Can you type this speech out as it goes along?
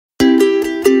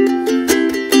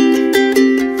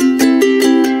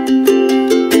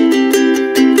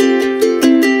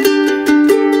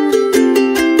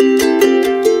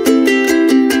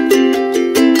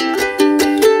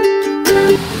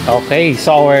Okay,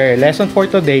 so our lesson for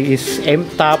today is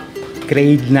Mtap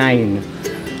grade 9.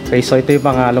 Okay, so ito yung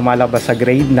mga lumalabas sa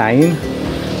grade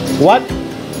 9. What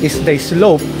is the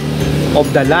slope of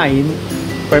the line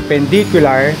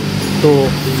perpendicular to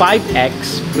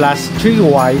 5x plus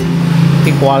 3y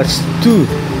equals 2?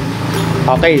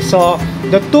 Okay, so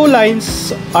the two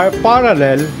lines are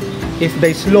parallel if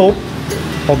the slope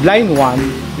of line 1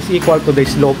 is equal to the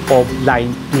slope of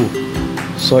line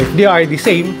 2. So if they are the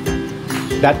same,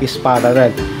 that is parallel.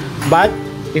 But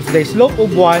if the slope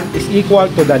of one is equal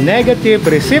to the negative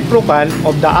reciprocal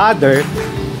of the other,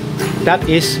 that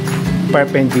is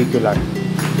perpendicular.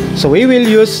 So we will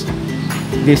use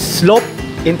this slope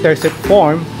intercept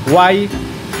form. Y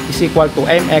is equal to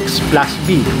mx plus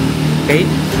b. Okay,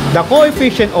 the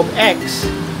coefficient of x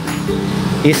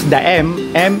is the m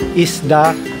is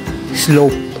the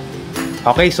slope.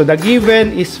 Okay, so the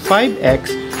given is 5x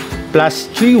plus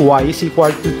 3y is equal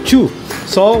to 2.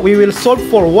 So we will solve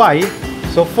for y.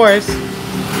 So first,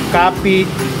 copy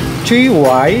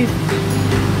 3y,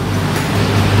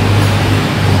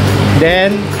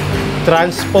 then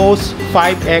transpose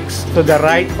 5x to the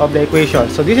right of the equation.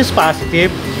 So this is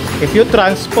positive. If you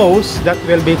transpose, that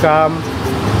will become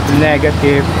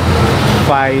negative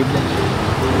 5x.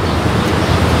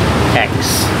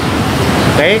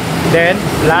 Okay, then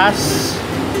plus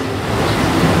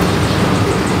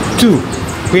 2.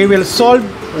 We will solve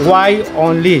y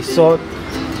only. So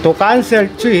to cancel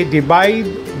 3, divide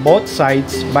both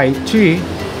sides by 3.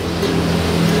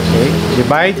 Okay,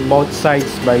 divide both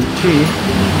sides by 3,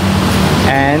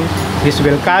 and this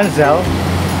will cancel.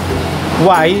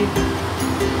 Y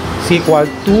is equal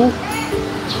to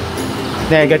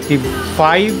negative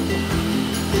 5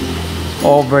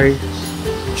 over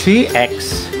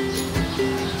 3x,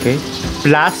 okay,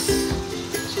 plus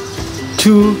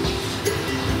 2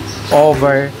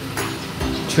 over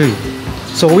 3.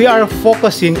 So we are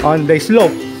focusing on the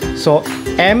slope. So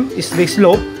m is the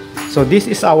slope. So this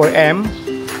is our m.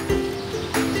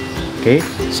 Okay,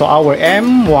 so our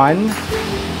m1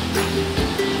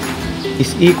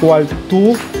 is equal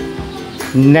to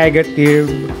negative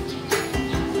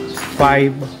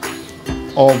 5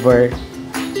 over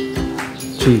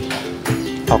 3.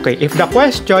 Okay, if the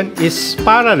question is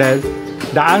parallel,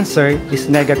 the answer is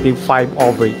negative 5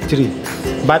 over 3.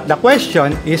 But the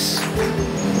question is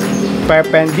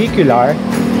perpendicular,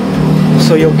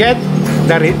 so you get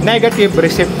the negative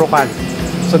reciprocal.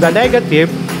 So the negative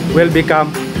will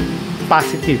become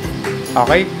positive.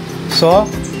 Okay, so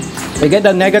we get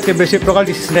the negative reciprocal.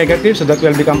 This is negative, so that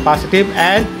will become positive,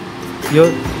 and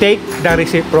you take the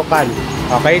reciprocal.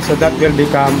 Okay, so that will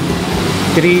become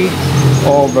 3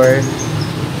 over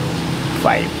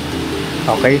 5.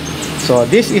 Okay, so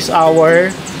this is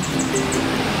our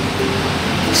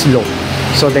slope.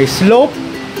 So the slope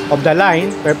of the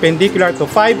line perpendicular to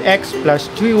 5x plus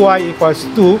 3y equals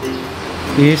 2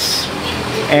 is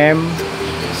m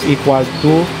is equal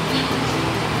to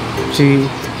 3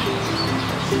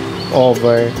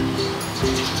 over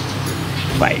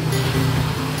 5.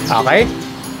 Okay,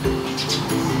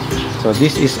 so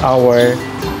this is our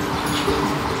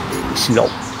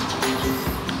slope.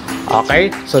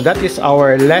 Okay, so that is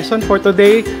our lesson for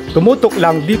today. Tumutok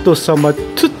lang dito sa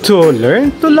Matuto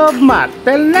Learn to Love Math.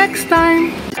 Till next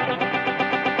time!